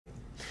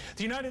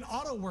The United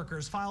Auto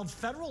Workers filed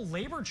federal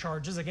labor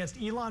charges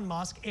against Elon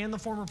Musk and the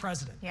former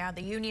president. Yeah,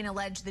 the union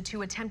alleged the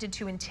two attempted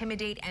to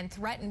intimidate and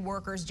threaten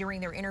workers during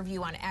their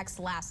interview on X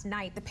last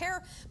night. The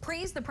pair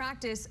praised the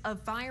practice of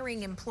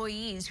firing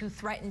employees who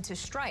threatened to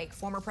strike.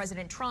 Former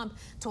President Trump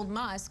told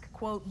Musk,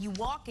 quote, "You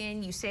walk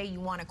in, you say you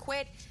want to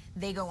quit.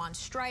 They go on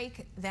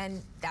strike,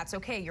 then that's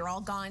okay. You're all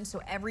gone,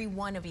 so every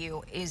one of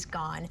you is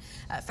gone."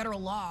 Federal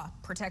law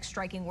protects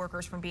striking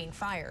workers from being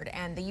fired,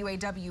 and the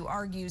UAW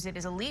argues it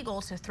is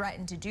illegal to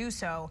threaten to do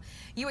so.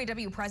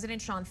 UAW President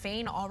Shawn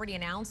Fain already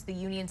announced the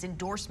union's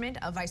endorsement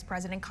of Vice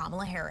President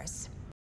Kamala Harris.